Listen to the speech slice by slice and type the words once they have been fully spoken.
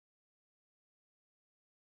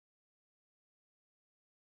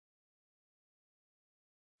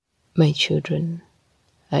My children,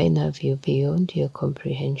 I love you beyond your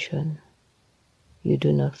comprehension. You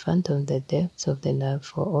do not fathom the depths of the love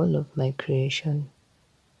for all of my creation,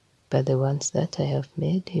 but the ones that I have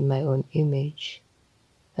made in my own image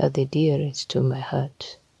are the dearest to my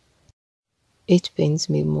heart. It pains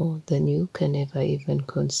me more than you can ever even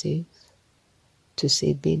conceive to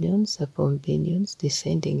see billions upon billions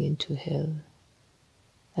descending into hell.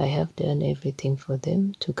 I have done everything for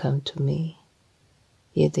them to come to me,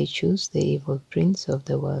 yet they choose the evil prince of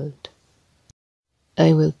the world.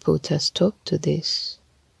 I will put a stop to this.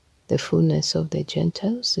 The fullness of the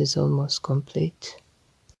Gentiles is almost complete.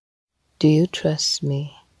 Do you trust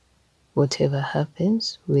me? Whatever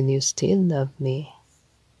happens, will you still love me?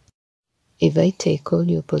 If I take all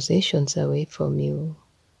your possessions away from you,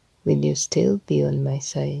 will you still be on my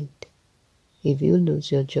side? If you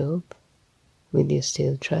lose your job, will you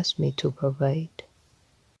still trust me to provide?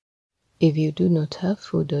 If you do not have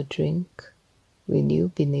food or drink, will you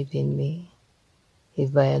believe in me?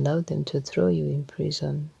 If I allow them to throw you in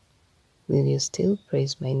prison, will you still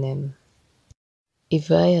praise my name?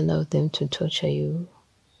 If I allow them to torture you,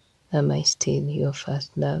 am I still your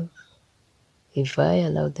first love? If I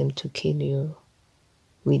allow them to kill you,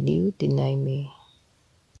 will you deny me?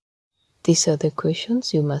 These are the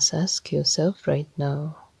questions you must ask yourself right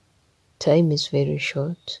now. Time is very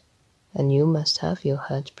short, and you must have your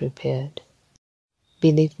heart prepared.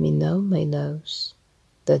 Believe me now, my loves,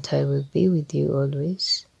 that I will be with you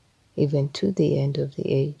always, even to the end of the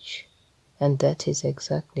age, and that is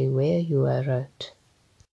exactly where you are at.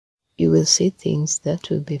 You will see things that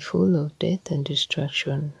will be full of death and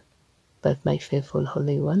destruction, but my faithful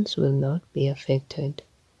holy ones will not be affected.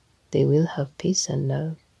 They will have peace and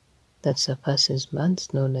love that surpasses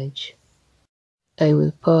man's knowledge. I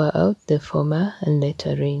will pour out the former and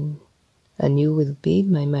latter rain, and you will be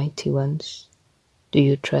my mighty ones. Do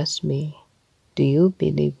you trust me? Do you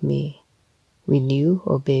believe me? Will you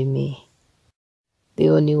obey me? The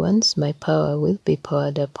only ones my power will be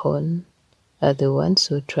poured upon are the ones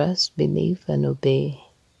who trust, believe, and obey.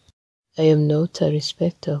 I am not a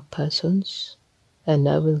respecter of persons, and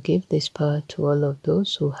I will give this power to all of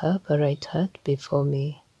those who have a right heart before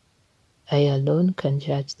me. I alone can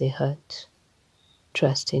judge the heart.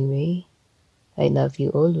 Trust in me. I love you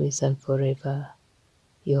always and forever.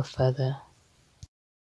 Your Father.